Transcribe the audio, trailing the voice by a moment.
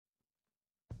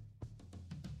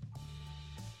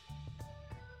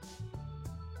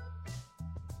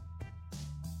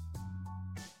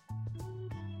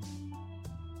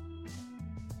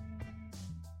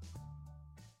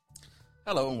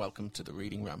Hello and welcome to the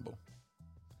Reading Ramble.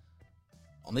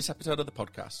 On this episode of the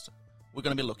podcast, we're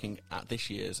going to be looking at this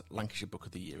year's Lancashire Book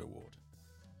of the Year award.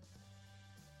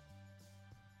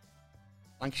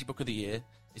 Lancashire Book of the Year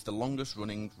is the longest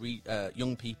running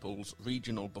young people's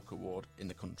regional book award in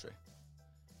the country.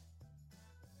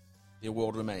 The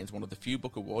award remains one of the few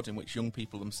book awards in which young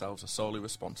people themselves are solely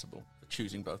responsible for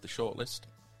choosing both the shortlist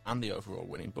and the overall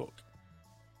winning book.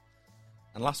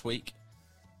 And last week,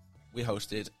 we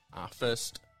hosted our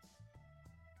first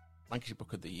Lancashire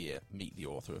Book of the Year Meet the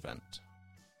Author event.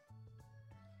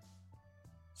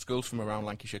 Schools from around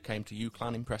Lancashire came to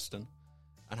UCLan in Preston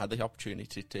and had the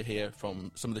opportunity to hear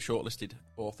from some of the shortlisted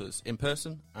authors in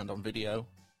person and on video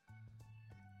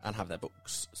and have their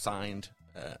books signed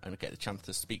and get the chance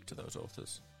to speak to those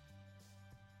authors.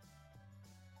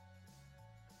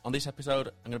 On this episode,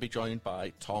 I'm going to be joined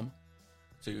by Tom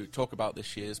to talk about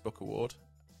this year's book award,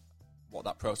 what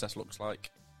that process looks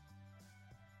like,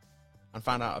 and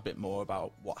find out a bit more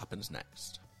about what happens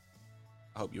next.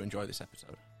 I hope you enjoy this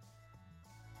episode.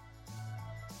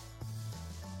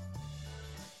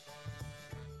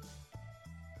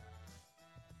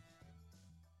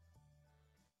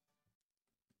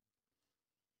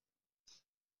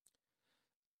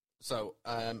 So,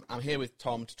 I'm here with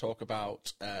Tom to talk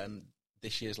about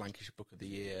this year's Lancashire Book of the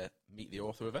Year Meet the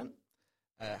Author event.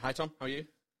 Hi Tom, how are you?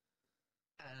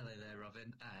 Hello there,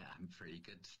 Robin. I'm pretty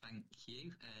good, thank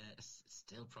you.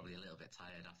 Still probably a little bit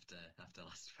tired after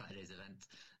last Friday's event.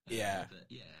 But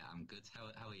yeah, I'm good.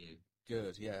 How are you?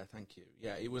 Good, yeah, thank you.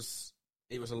 Yeah, it was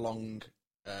a long,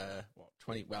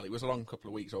 it was a long couple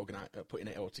of weeks putting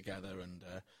it all together and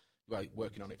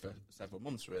working on it for several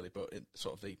months really. But it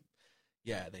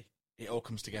all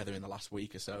comes together in the last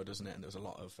week or so, doesn't it? And there was a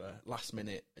lot of last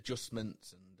minute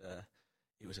adjustments, and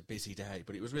it was a busy day,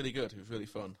 but it was really good. It was really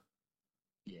fun.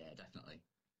 Yeah, definitely.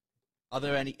 Are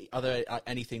there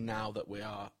anything now that we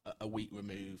are a week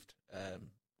removed, or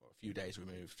a few days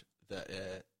removed, that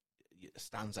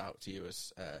stands out to you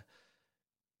as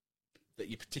that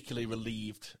you're particularly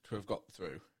relieved to have got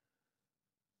through?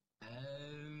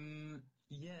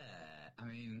 Yeah, I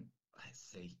mean, let's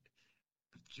see.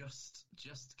 Just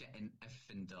getting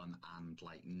everything done and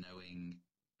knowing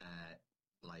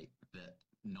that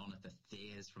none of the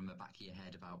fears from the back of your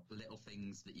head about little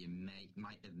things that you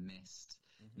might have missed,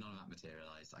 none of that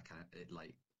materialised.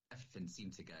 Everything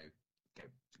seemed to go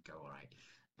all right.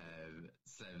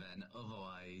 So then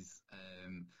otherwise,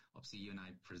 obviously you and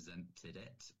I presented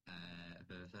it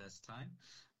for the first time,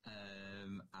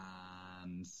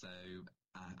 and so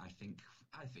I think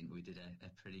we did a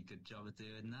pretty good job of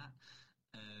doing that.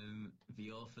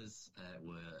 The authors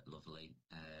were lovely,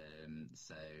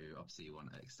 so obviously you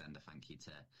want to extend a thank you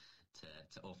to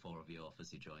all four of the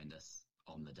authors who joined us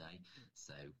on the day.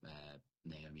 So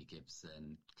Naomi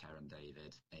Gibson, Karen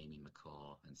David, Amy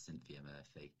McCaw and Cynthia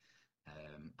Murphy,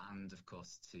 and of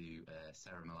course to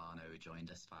Sarah Milano, who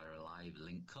joined us via a live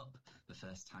link up, the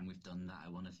first time we've done that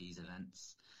at one of these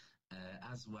events.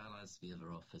 As well as the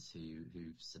other authors who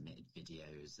submitted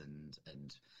videos and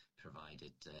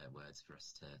provided words for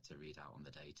us to read out on the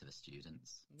day to the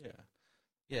students.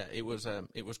 Yeah, it was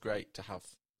great to have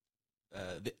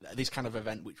this kind of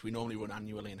event, which we normally run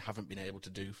annually and haven't been able to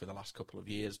do for the last couple of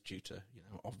years due to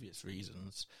obvious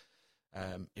reasons.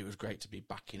 It was great to be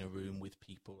back in a room with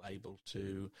people able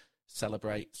to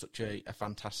celebrate such a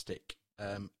fantastic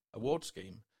award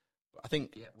scheme. I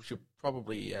think we should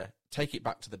probably take it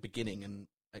back to the beginning and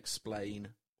explain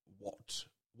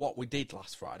what we did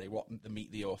last Friday, what the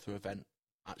Meet the Author event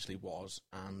actually was,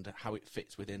 and how it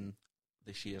fits within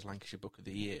this year's Lancashire Book of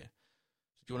the Year.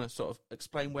 So do you want to sort of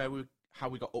explain how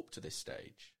we got up to this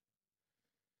stage?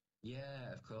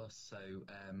 Yeah, of course. So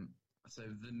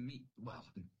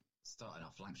starting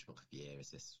off, Lancashire Book of the Year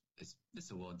is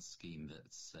this awards scheme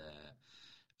that's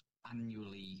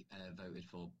annually voted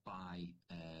for by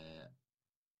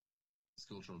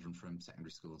school children from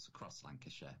secondary schools across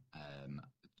Lancashire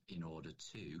in order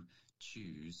to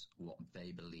choose what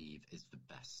they believe is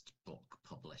the best book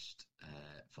published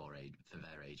for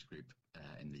their age group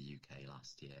in the UK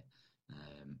last year.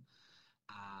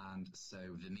 And so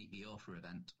the Meet the Author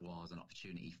event was an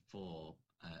opportunity for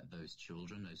those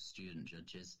children, those student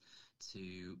judges,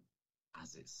 to,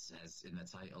 as it says in the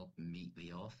title, meet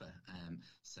the author.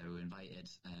 So we invited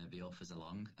the authors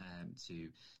along to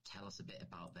tell us a bit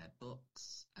about their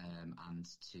books and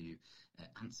to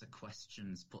answer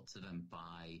questions put to them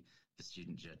by the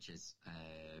student judges.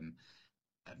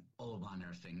 All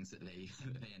manner of things that they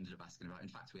ended up asking about. In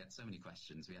fact, we had so many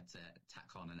questions, we had to tack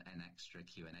on an extra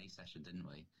Q&A session, didn't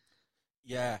we?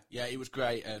 Yeah, it was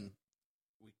great. And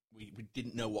we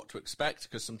didn't know what to expect,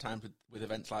 because sometimes with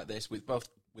events like this, with both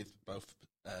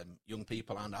young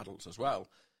people and adults as well,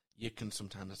 you can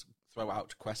sometimes throw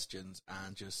out questions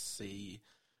and just see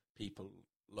people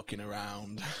looking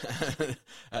around,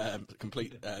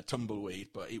 complete tumbleweed.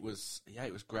 But it was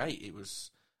great. It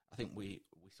was, I think we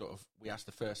asked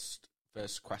the first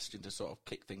question to sort of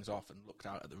kick things off and looked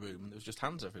out at the room, and there was just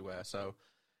hands everywhere. So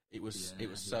it was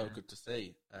so good to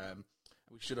see.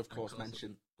 We should of course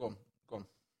mention. Go on.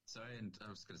 Sorry, and I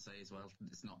was going to say as well,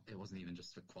 it wasn't even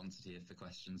just for quantity of the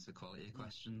questions, the quality of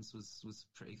questions was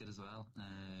pretty good as well.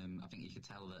 I think you could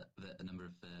tell that a number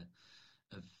of the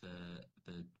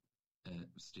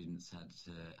students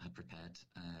had prepared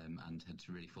and had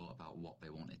really thought about what they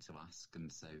wanted to ask, and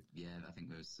so I think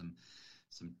there was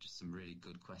some really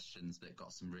good questions that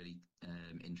got some really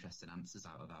interesting answers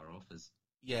out of our authors.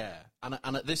 Yeah, and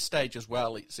at this stage as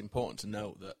well, it's important to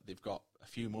note that they've got a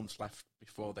few months left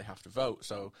before they have to vote.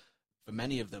 So for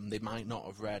many of them, they might not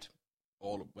have read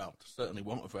certainly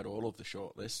won't have read all of the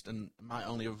shortlist, and might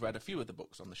only have read a few of the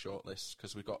books on the shortlist,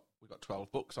 because we've got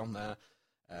 12 books on there,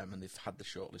 and they've had the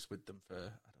shortlist with them for, I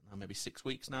don't know, maybe 6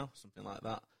 weeks now, something like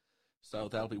that. So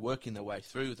they'll be working their way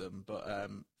through them, but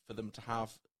for them to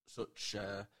have such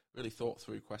really thought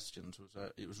through questions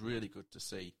was really good to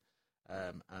see,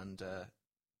 and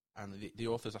the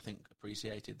authors, I think,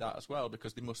 appreciated that as well,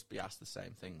 because they must be asked the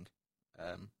same thing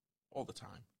all the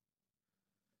time.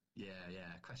 Yeah.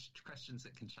 Questions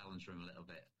that can challenge them a little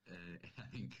bit, I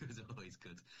think, was always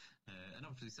good. And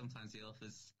obviously, sometimes the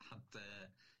authors had their,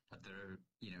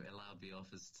 allowed the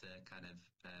authors to kind of,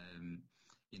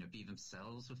 be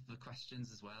themselves with the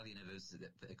questions as well. There's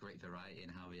a great variety in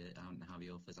how the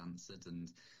authors answered,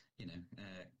 and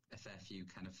a fair few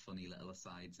kind of funny little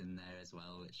asides in there as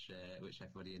well, which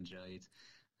everybody enjoyed.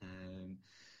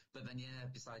 But then,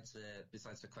 besides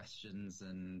the questions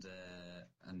and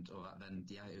all that, then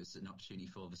it was an opportunity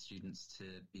for the students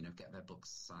to get their books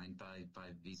signed by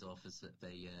these authors that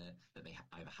they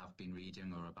either have been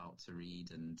reading or about to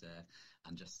read, and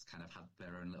just kind of have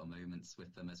their own little moments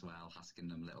with them as well, asking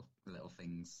them little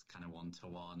things kind of one to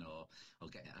one, or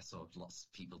I saw lots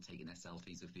of people taking their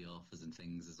selfies with the authors and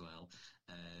things as well.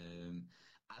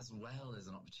 As well as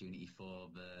an opportunity for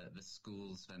the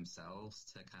schools themselves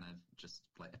to kind of just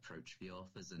like approach the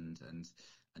authors and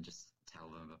just tell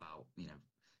them about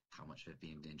how much they've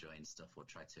been enjoying stuff, or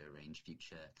try to arrange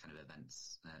future kind of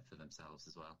events for themselves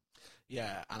as well.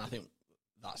 Yeah, and I think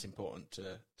that's important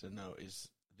to note, is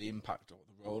the impact or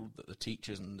the role that the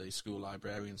teachers and the school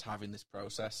librarians have in this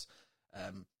process.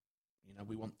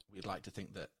 We'd like to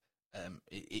think that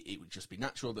it would just be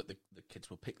natural that the kids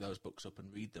will pick those books up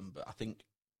and read them, but I think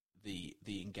the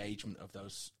engagement of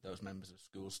those members of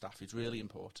school staff is really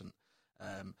important,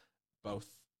 both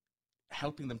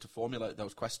helping them to formulate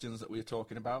those questions that we were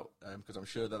talking about, because I'm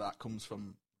sure that comes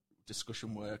from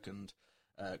discussion work and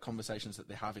conversations that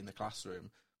they have in the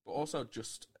classroom, but also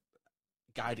just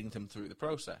guiding them through the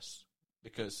process,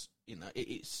 because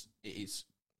it is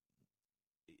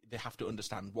they have to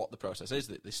understand what the process is.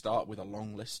 That they start with a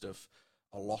long list of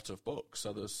a lot of books.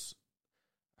 So there's,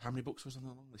 how many books was on the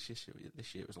long list this year?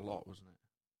 This year it was a lot, wasn't it?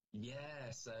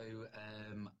 Yeah, so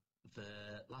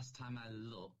the last time I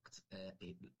looked,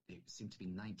 it seemed to be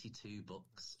 92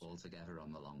 books altogether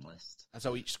on the long list. And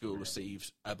so each school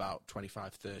receives about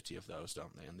 25, 30 of those,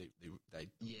 don't they? And they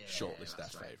shortlist their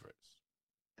favourites.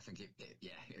 I think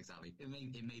exactly. It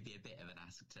may be a bit of an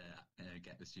ask to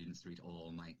get the students to read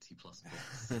all 90 plus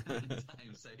books at a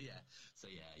time. So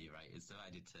you're right. So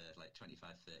I did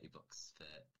 25, 30 books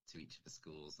to each of the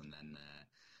schools, and then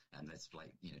and there's 20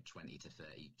 to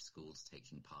 30 schools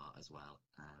taking part as well.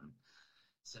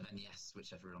 So then yes,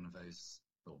 whichever one of those,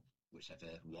 or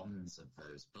whichever ones of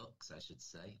those books, I should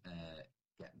say,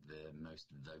 get the most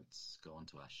votes go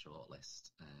onto our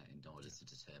shortlist in order to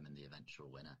determine the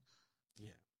eventual winner.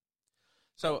 Yeah.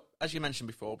 So, as you mentioned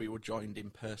before, we were joined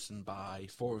in person by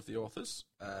 4 of the authors.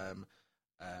 I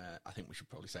think we should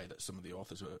probably say that some of the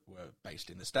authors were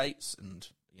based in the States, and,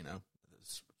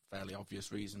 there's fairly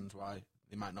obvious reasons why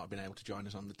they might not have been able to join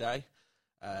us on the day.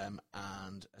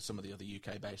 And some of the other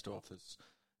UK-based authors,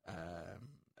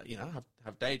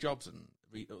 have day jobs and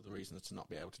other reasons to not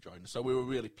be able to join us. So we were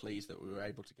really pleased that we were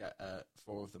able to get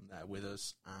 4 of them there with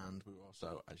us, and we were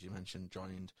also, as you mentioned,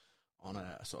 joined on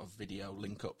a sort of video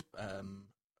link-up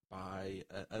by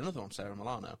another one, Sarah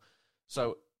Milano.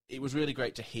 So it was really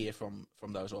great to hear from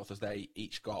those authors. They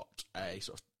each got a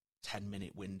sort of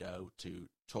 10-minute window to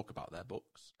talk about their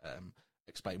books,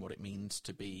 explain what it means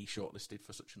to be shortlisted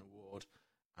for such an award,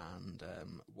 and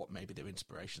what may be their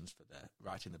inspirations for their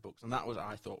writing the books. And that was,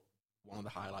 I thought, one of the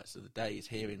highlights of the day, is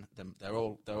hearing them their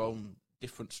own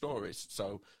different stories.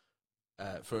 So,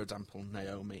 for example,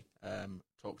 Naomi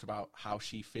talked about how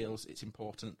she feels it's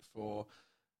important for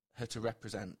her to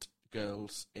represent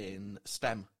girls in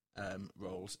STEM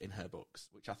roles in her books,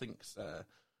 which I think is a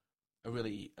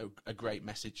great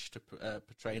message to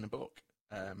portray in a book.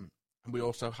 And we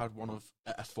also had one of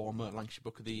a former Lancashire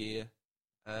Book of the Year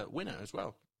winner as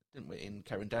well, didn't we, in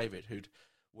Karen David, who'd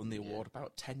won the award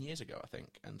about 10 years ago, I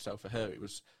think. And so for her, it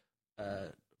was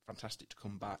fantastic to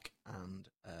come back and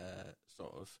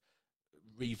sort of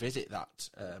revisit that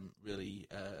really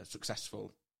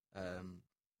successful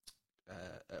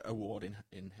award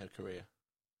in her career.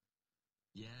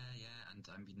 Yeah, and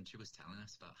I mean, she was telling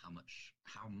us about how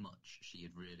much she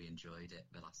had really enjoyed it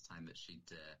the last time that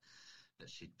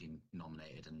she'd been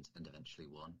nominated and eventually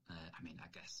won. I mean, I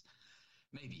guess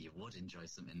maybe you would enjoy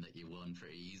something that you won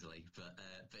pretty easily, but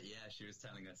yeah, she was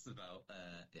telling us about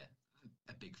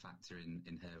a big factor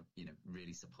in her,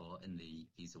 really supporting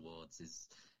these awards is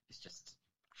just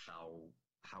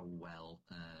how well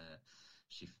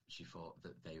she thought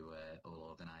that they were all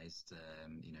organised,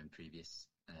 in previous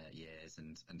years,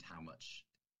 and how much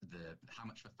the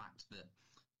fact that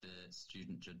the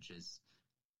student judges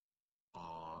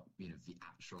are, the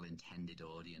actual intended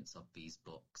audience of these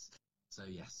books. So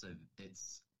yes,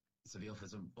 so the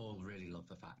authors all really love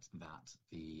the fact that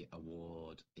the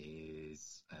award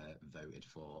is voted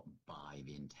for by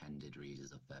the intended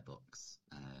readers of their books.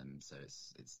 So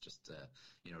it's just a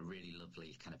really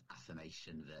lovely kind of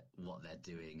affirmation that what they're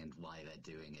doing and why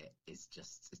they're doing it is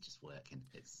just working.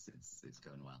 It's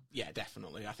going well. Yeah,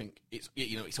 definitely. I think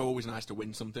it's always nice to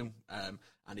win something,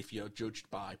 and if you're judged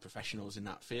by professionals in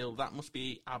that field, that must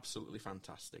be absolutely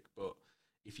fantastic. But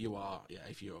if your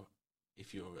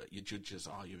judges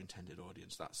are your intended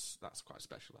audience, that's quite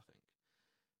special, I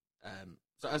think.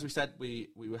 So as we said, we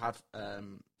had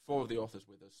 4 of the authors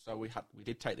with us, so we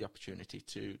did take the opportunity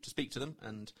to speak to them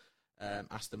and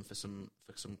ask them for some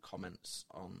comments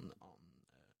on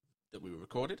that we were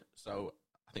recorded. So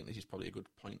I think this is probably a good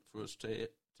point for us to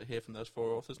hear from those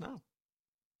 4 authors now.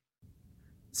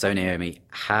 So Naomi,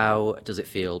 how does it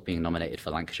feel being nominated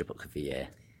for Lancashire Book of the Year?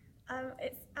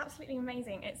 It's absolutely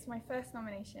amazing. It's my first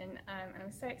nomination, and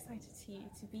I'm so excited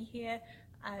to be here,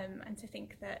 and to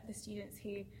think that the students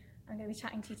who I'm going to be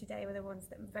chatting to today were the ones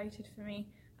that voted for me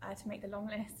to make the long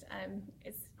list.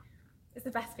 It's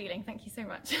the best feeling. Thank you so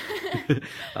much.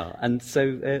 And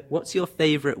so what's your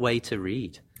favourite way to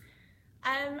read?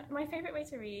 My favourite way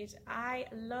to read, I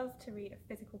love to read a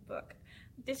physical book.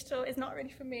 Digital is not really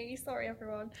for me, sorry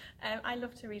everyone. I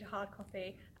love to read a hard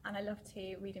copy, and I love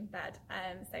to read in bed.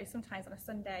 So sometimes on a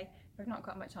Sunday, if I've not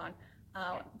got much on,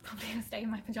 I'll probably stay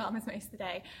in my pyjamas most of the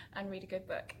day and read a good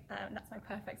book. That's my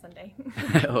perfect Sunday.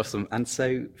 Awesome. And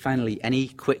so finally, any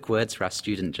quick words for our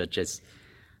student judges?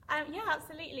 Yeah,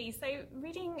 absolutely. So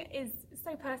reading is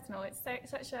so personal. It's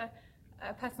such a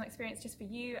personal experience just for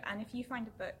you, and if you find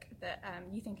a book that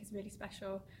you think is really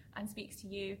special and speaks to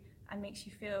you and makes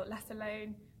you feel less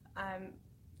alone,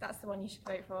 that's the one you should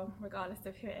vote for, regardless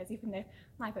of who it is, even though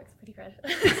my book's pretty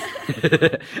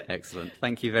good. Excellent.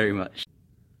 Thank you very much.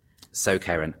 So,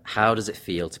 Karen, how does it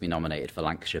feel to be nominated for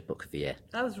Lancashire Book of the Year?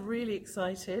 I was really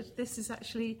excited. This is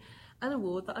actually an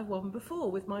award that I won before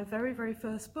with my very, very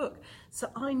first book. So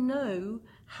I know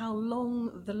how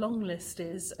long the long list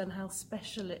is and how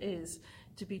special it is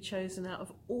to be chosen out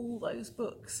of all those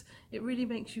books. It really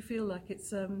makes you feel like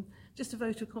it's just a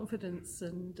vote of confidence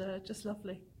and just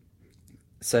lovely.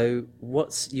 So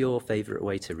what's your favourite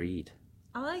way to read?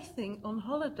 I think on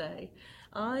holiday,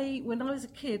 when I was a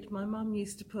kid, my mum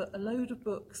used to put a load of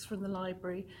books from the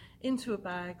library into a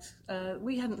bag.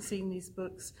 We hadn't seen these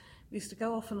books. We used to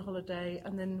go off on holiday,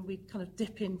 and then we'd kind of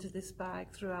dip into this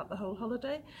bag throughout the whole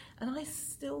holiday. And I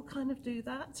still kind of do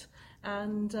that.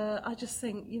 And I just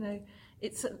think,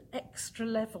 it's an extra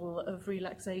level of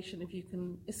relaxation if you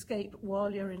can escape while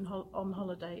you're on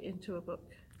holiday into a book.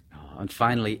 Oh, and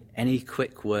finally, any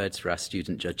quick words for our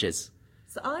student judges?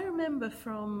 So I remember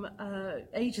from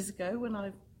ages ago, when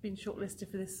I've been shortlisted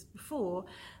for this before,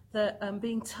 that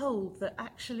being told that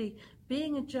actually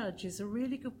being a judge is a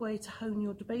really good way to hone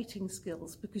your debating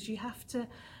skills, because you have to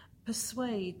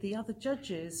persuade the other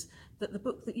judges that the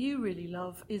book that you really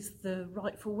love is the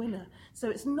rightful winner. So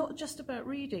it's not just about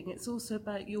reading, it's also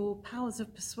about your powers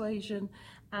of persuasion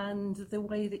and the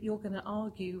way that you're going to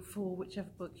argue for whichever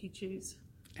book you choose.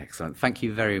 Excellent. Thank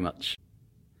you very much.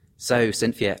 So,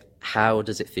 Cynthia, how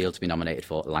does it feel to be nominated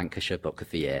for Lancashire Book of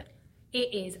the Year?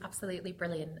 It is absolutely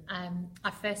brilliant.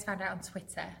 I first found out on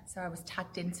Twitter, so I was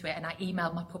tagged into it, and I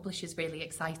emailed my publishers really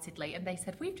excitedly, and they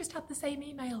said, we've just had the same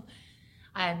email.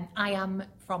 I am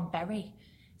from Bury,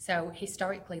 So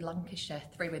historically, Lancashire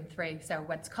through and through. So I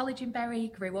went to college in Bury,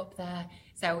 grew up there.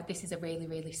 So this is a really,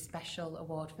 really special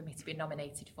award for me to be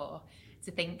nominated for.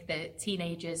 To think that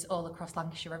teenagers all across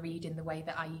Lancashire are reading the way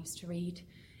that I used to read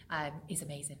is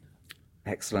amazing.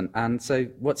 Excellent. And so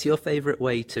what's your favourite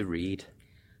way to read?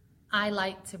 I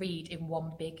like to read in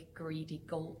one big greedy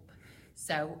gulp.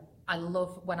 So I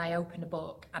love when I open a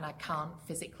book and I can't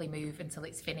physically move until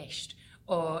it's finished.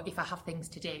 Or if I have things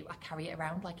to do, I carry it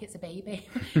around like it's a baby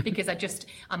because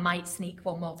I might sneak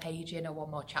one more page in or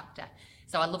one more chapter.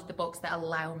 So I love the books that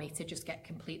allow me to just get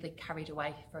completely carried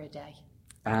away for a day.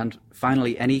 And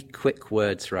finally, any quick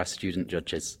words for our student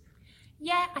judges?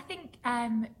 Yeah, I think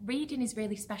reading is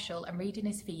really special and reading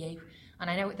is for you. And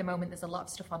I know at the moment there's a lot of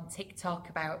stuff on TikTok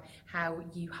about how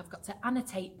you have got to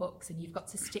annotate books and you've got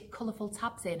to stick colourful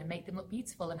tabs in and make them look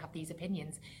beautiful and have these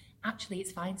opinions. Actually,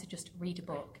 it's fine to just read a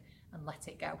book and let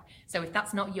it go. So if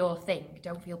that's not your thing,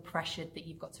 don't feel pressured that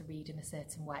you've got to read in a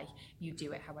certain way. You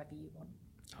do it however you want.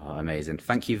 Oh, amazing.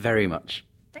 Thank you very much.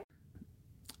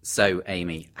 So,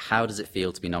 Amy, how does it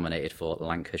feel to be nominated for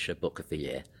Lancashire Book of the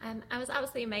Year? I was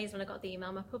absolutely amazed when I got the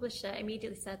email. My publisher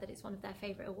immediately said that it's one of their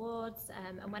favourite awards,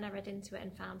 and when I read into it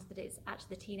and found that it's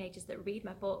actually the teenagers that read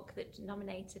my book that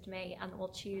nominated me and will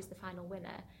choose the final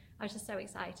winner, I was just so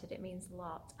excited. It means a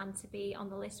lot. And to be on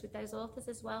the list with those authors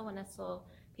as well, when I saw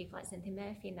people like Cynthia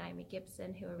Murphy and Naomi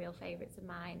Gibson, who are real favourites of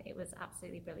mine, it was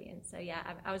absolutely brilliant. So yeah,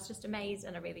 I was just amazed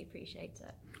and I really appreciate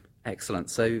it. Excellent.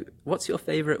 So what's your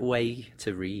favourite way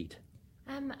to read?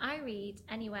 I read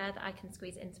anywhere that I can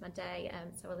squeeze it into my day.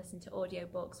 So I listen to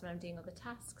audiobooks when I'm doing other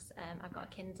tasks. I've got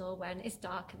a Kindle when it's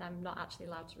dark and I'm not actually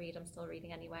allowed to read. I'm still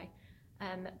reading anyway.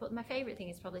 But my favourite thing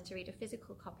is probably to read a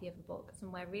physical copy of a book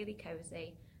somewhere really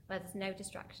cosy, where there's no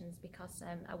distractions because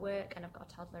I work and I've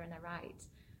got a toddler and I write.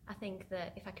 I think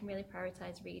that if I can really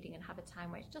prioritise reading and have a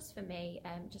time where it's just for me,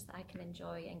 just that I can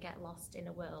enjoy and get lost in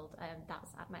a world,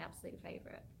 that's my absolute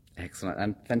favourite. Excellent.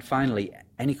 And then finally,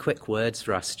 any quick words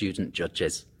for our student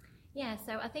judges? Yeah,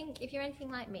 so I think if you're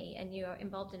anything like me and you're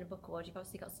involved in a book award, you've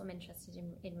obviously got some interest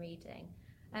in reading.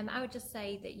 I would just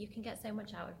say that you can get so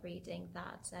much out of reading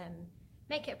that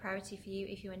make it a priority for you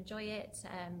if you enjoy it,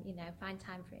 find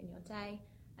time for it in your day.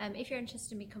 If you're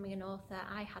interested in becoming an author,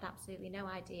 I had absolutely no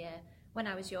idea when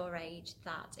I was your age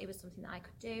that it was something that I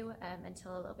could do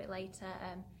until a little bit later.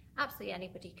 Absolutely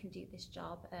anybody can do this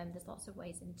job. There's lots of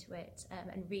ways into it,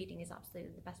 and reading is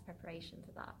absolutely the best preparation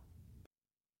for that.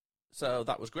 So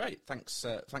that was great. Thanks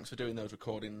for doing those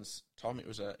recordings, Tom.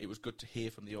 It was good to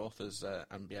hear from the authors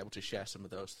and be able to share some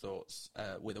of those thoughts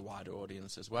with a wider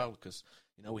audience as well, because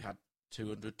we had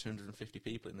 250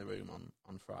 people in the room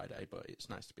on Friday, but it's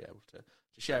nice to be able to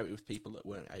share it with people that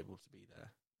weren't able to be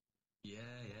there. Yeah.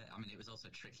 I mean, it was also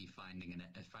tricky finding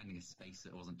a space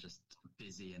that wasn't just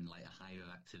busy and like a hive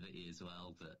of activity as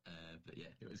well. But yeah,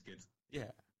 it was good.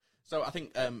 Yeah. So I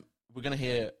think we're going to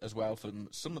hear as well from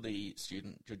some of the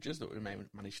student judges that we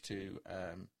managed to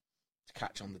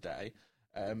catch on the day.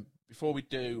 Before we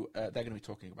do, they're going to be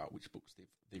talking about which books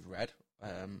they've read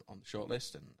on the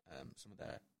shortlist and some of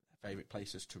their favourite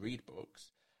places to read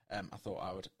books. I thought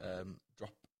I would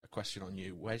drop a question on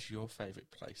you. Where's your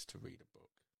favourite place to read a book?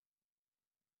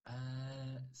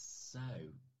 So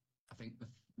I think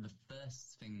the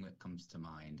first thing that comes to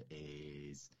mind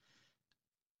is,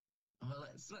 well,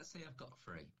 let's say I've got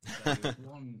three. So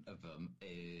one of them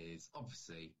is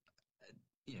obviously,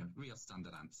 real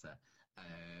standard answer,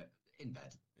 in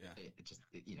bed. Yeah. It just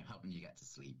helping you get to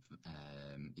sleep.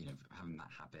 Having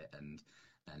that habit and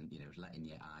letting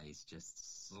your eyes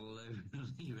just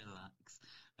slowly relax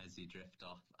as you drift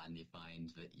off and you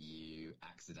find that you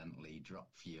accidentally drop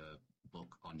your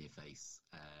book on your face.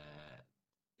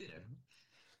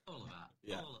 All of that.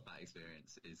 Yeah. All of that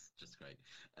experience is just great.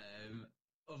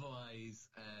 Otherwise,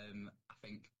 I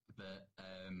think that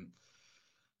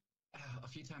a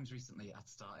few times recently I'd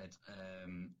started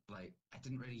I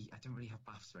don't really have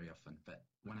baths very often, but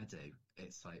when I do,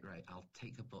 it's like, right, I'll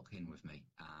take a book in with me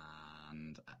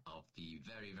and I'll be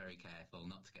very, very careful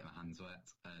not to get my hands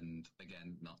wet and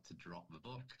again not to drop the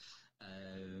book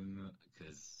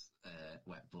because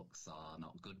wet books are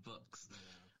not good books.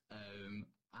 Yeah.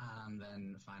 And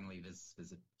then finally, there's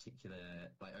a particular,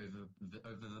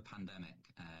 over the pandemic,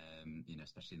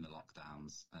 especially in the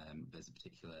lockdowns, there's a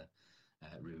particular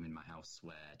room in my house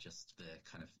where just the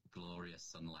kind of glorious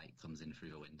sunlight comes in through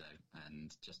the window,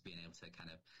 and just being able to kind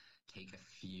of take a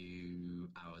few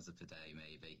hours of the day,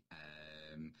 maybe,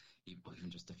 or even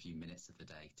just a few minutes of the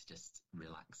day to just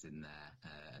relax in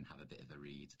there and have a bit of a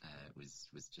read was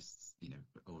just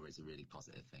always a really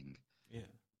positive thing. Yeah.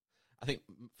 I think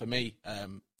for me,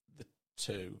 the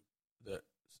two that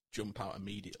jump out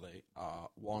immediately are,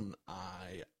 one,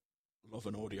 I love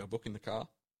an audiobook in the car.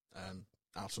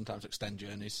 I'll sometimes extend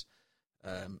journeys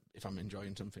if I'm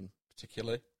enjoying something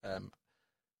particularly.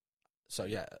 So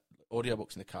yeah,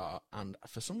 audiobooks in the car, and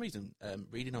for some reason,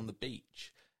 reading on the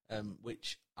beach,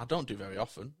 which I don't do very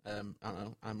often. I don't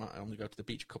know, I might only go to the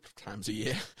beach a couple of times a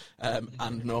year,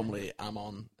 and normally I'm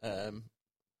on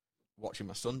watching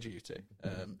my son duty,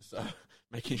 so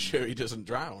making sure he doesn't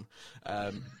drown.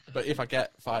 But if I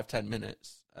get 5-10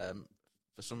 minutes,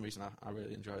 for some reason I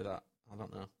really enjoy that. I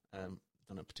don't know.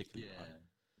 Don't know particularly.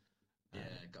 Yeah,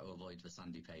 got to avoid the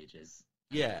sandy pages.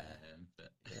 Yeah.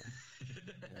 But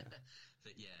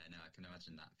no, I can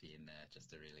imagine that being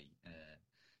just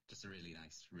a really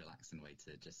nice, relaxing way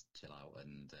to just chill out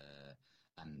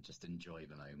and just enjoy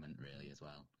the moment, really, as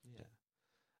well.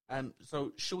 Yeah.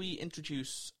 So, shall we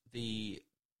introduce the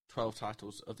 12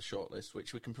 titles of the shortlist,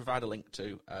 which we can provide a link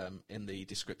to in the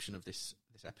description of this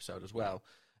episode as well,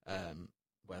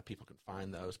 where people can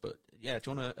find those. But yeah,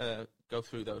 do you want to go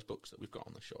through those books that we've got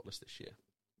on the shortlist this year?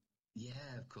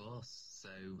 Yeah, of course. So,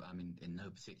 I mean, in no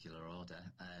particular order,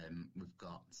 we've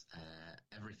got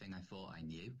Everything I Thought I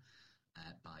Knew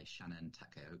by Shannon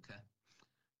Takaoka,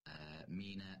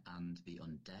 Mina and the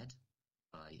Undead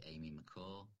by Amy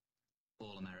McCaw,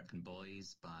 All American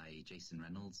Boys by Jason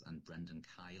Reynolds and Brendan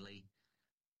Kiley,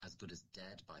 As Good as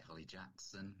Dead by Holly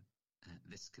Jackson,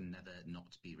 This Can Never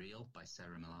Not Be Real by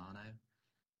Sarah Milano,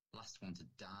 Last One to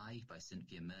Die by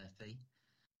Cynthia Murphy,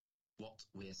 What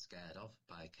We're Scared Of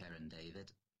by Karen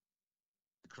David,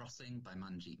 The Crossing by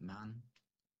Manjeet Mann,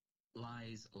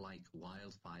 Lies Like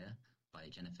Wildfire by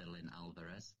Jennifer Lynn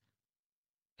Alvarez,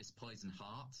 This Poison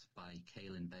Heart by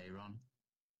Kaylin Bayron,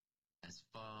 As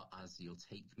Far As You'll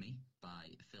Take Me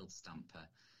by Phil Stamper,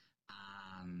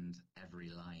 and Every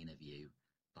Line of You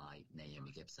by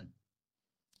Naomi Gibson.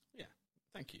 Yeah,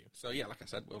 thank you. So yeah, like I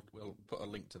said, we'll put a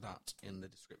link to that in the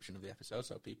description of the episode,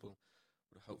 so people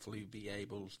would hopefully be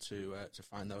able to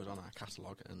find those on our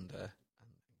catalogue and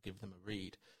give them a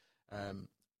read.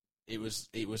 It was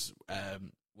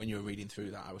when you were reading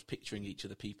through that, I was picturing each of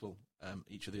the people,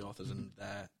 each of the authors, and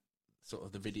their sort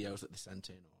of the videos that they sent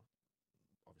in,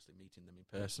 or obviously meeting them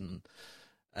in person.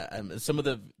 And some of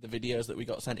the videos that we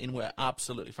got sent in were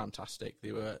absolutely fantastic.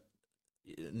 They were,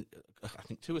 I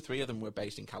think, 2 or 3 of them were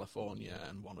based in California,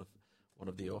 and one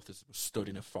of the authors was stood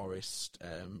in a forest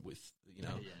with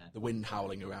the wind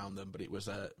howling around them. But it was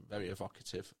very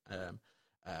evocative,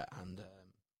 and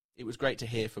it was great to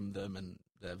hear from them and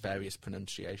the various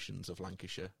pronunciations of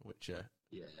Lancashire, which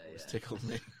tickled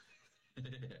me.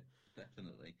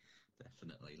 Definitely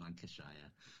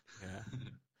Lancashire.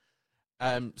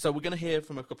 Yeah. So we're going to hear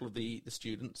from a couple of the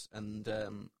students, and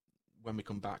when we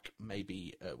come back,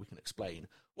 maybe we can explain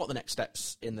what the next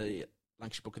steps in the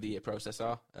Lancashire Book of the Year process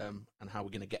are, and how we're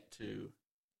going to get to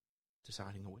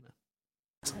deciding a winner.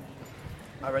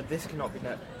 I read This Can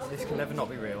Never Not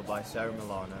Be Real by Sarah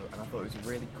Milano, and I thought it was a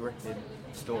really gripping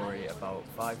story about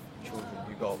 5 children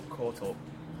who got caught up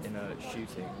in a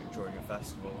shooting during a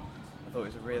festival. I thought it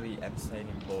was a really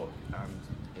entertaining book, and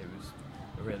it was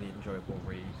a really enjoyable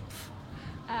read.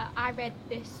 I read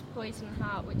This Poison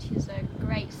Heart, which is a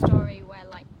great story where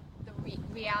like the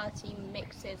reality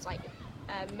mixes like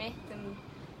myth and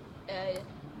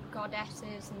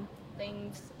goddesses and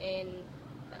things in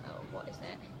what is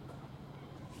it?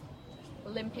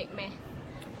 Olympic myth.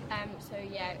 So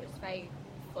yeah, it was very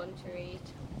fun to read.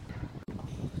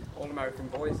 All American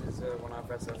Boys is one I've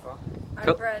read so far.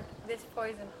 I've read This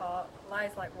Poison Heart,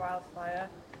 Lies Like Wildfire,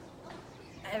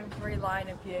 Every Line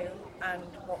of You, and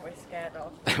What We're Scared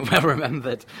Of. Well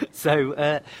remembered.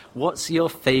 So, what's your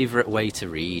favourite way to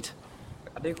read?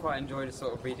 I do quite enjoy the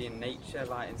sort of reading in nature,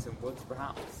 like in some woods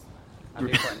perhaps. I do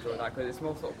quite enjoy that because it's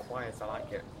more sort of quiet, I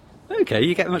like it. Okay,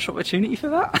 you get much opportunity for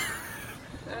that?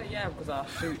 Yeah, because our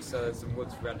shoots some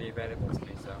woods readily available to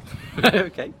me, so...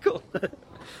 Okay, cool.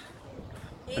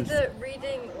 Either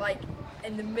reading like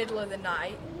in the middle of the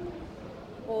night,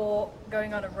 or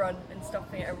going on a run and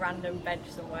stopping at a random bench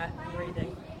somewhere and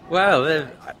reading. Well,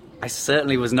 I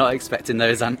certainly was not expecting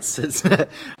those answers.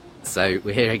 So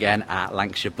we're here again at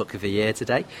Lancashire Book of the Year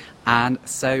today. And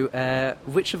so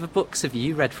which of the books have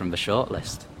you read from the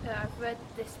shortlist? I've read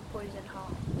This Poison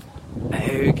Heart.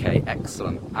 Okay,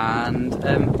 excellent. And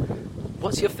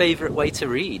what's your favourite way to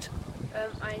read?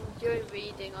 I enjoy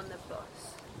reading on the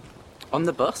bus. On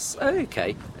the bus?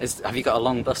 Okay. Have you got a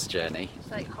long bus journey?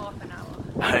 It's like half an hour.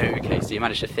 Okay, so you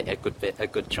managed to fit a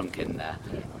good chunk in there.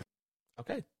 Yeah.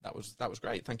 Okay, that was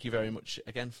great. Thank you very much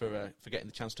again for getting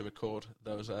the chance to record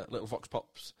those little vox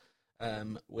pops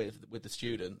with the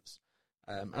students.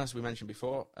 And as we mentioned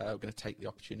before, we're going to take the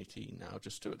opportunity now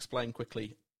just to explain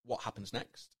quickly what happens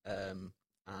next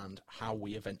and how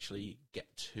we eventually get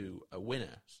to a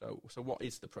winner. So what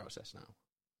is the process now?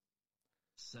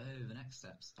 So the next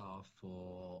steps are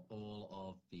for all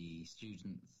of the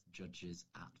student judges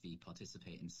at the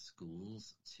participating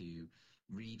schools to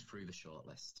read through the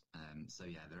shortlist.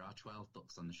 There are 12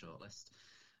 books on the shortlist.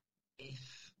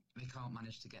 If they can't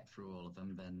manage to get through all of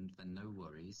them, then no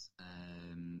worries.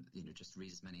 Just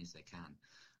read as many as they can.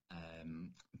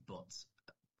 But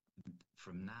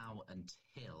from now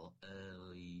until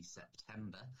early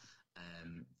September,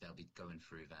 they'll be going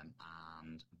through them,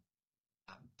 and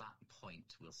at that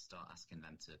point, we'll start asking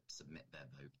them to submit their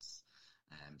votes.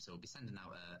 So we'll be sending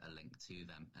out a link to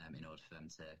them in order for them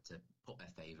to put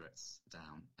their favourites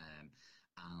down.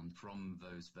 And from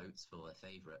those votes for their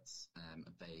favourites,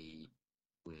 they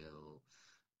will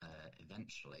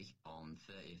eventually, on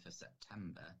 30th of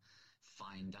September,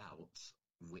 find out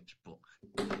which book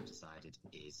they've decided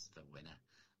is the winner.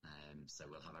 So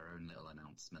we'll have our own little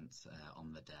announcement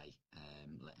on the day,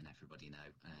 letting everybody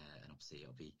know. And obviously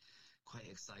it'll be quite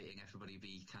exciting. Everybody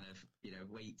be kind of,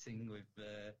 waiting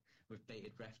with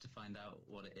bated breath to find out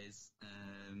what it is.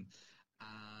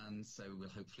 And so we'll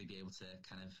hopefully be able to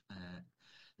kind of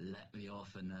let the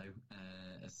author know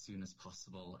as soon as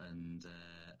possible and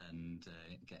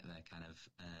get their kind of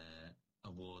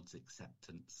awards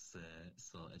acceptance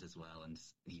sorted as well, and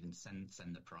even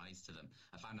send the prize to them.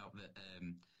 I found out that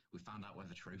we found out where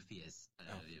the trophy is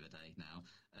the other day now.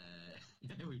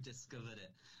 We've discovered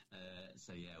it.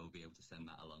 We'll be able to send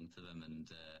that along to them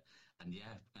and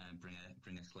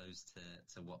bring a close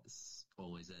to what's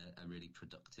always a really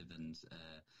productive and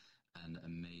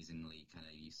amazingly kind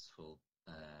of useful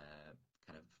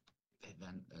kind of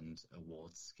event and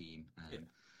award scheme.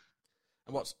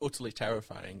 And what's utterly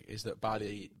terrifying is that by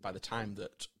the time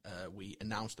that we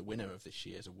announce the winner of this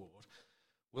year's award,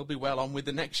 we'll be well on with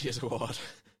the next year's award.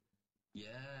 Yeah,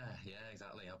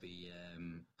 exactly. I'll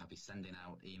be sending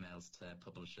out emails to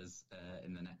publishers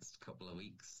in the next couple of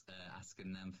weeks,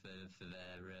 asking them for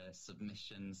their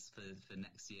submissions for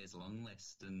next year's long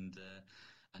list, and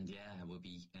we'll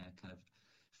be kind of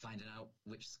finding out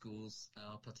which schools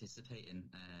are participating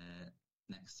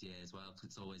next year as well, because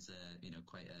it's always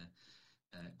quite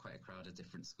a crowd of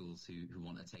different schools who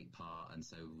want to take part, and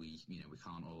so we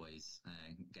can't always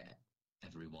get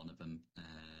every one of them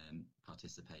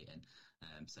participating.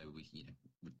 So we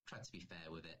try to be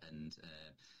fair with it, and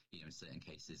in certain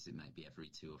cases it might be every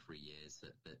 2 or 3 years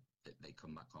that they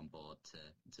come back on board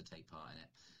to take part in it.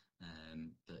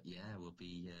 But we'll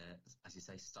be, as you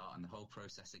say, starting the whole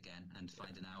process again and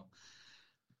finding out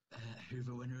who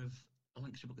the winner of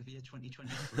Lancashire Book of the Year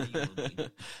 2023 will be.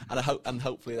 and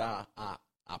hopefully our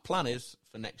plan is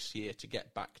for next year to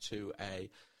get back to a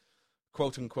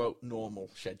quote-unquote normal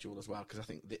schedule as well, because I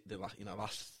think the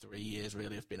last 3 years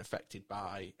really have been affected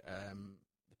by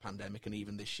the pandemic, and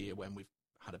even this year when we've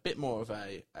had a bit more of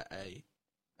a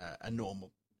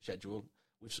normal schedule,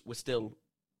 we're still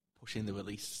pushing the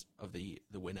release of the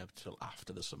winner till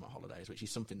after the summer holidays, which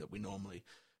is something that we normally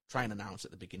try and announce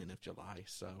at the beginning of July.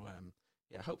 So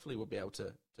hopefully we'll be able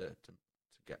to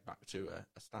get back to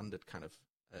a standard kind of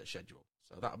schedule.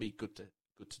 So that'll be good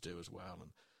to do as well,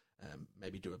 and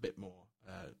maybe do a bit more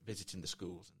visiting the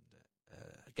schools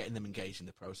and getting them engaged in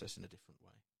the process in a different way.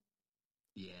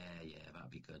 Yeah, that'd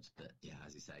be good. But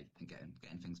as you say, and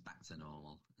getting things back to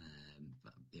normal,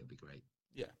 it would be great.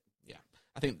 Yeah.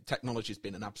 I think technology has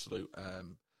been an absolute,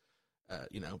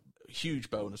 huge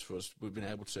bonus for us. We've been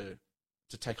able to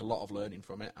take a lot of learning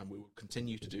from it, and we will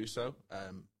continue to do so.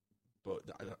 But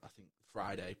I think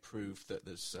Friday proved that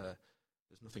there's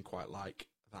nothing quite like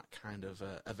that kind of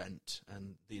event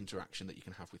and the interaction that you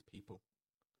can have with people.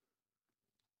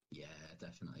 Yeah,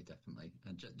 definitely,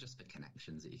 and just the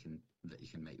connections that you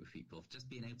can make with people, just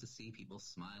being able to see people's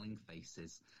smiling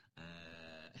faces.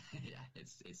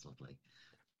 It's lovely.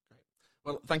 Great.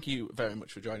 Well, thank you very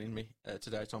much for joining me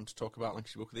today, Tom, to talk about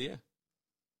Lancashire Book of the Year.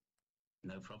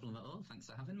 No problem at all. Thanks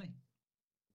for having me.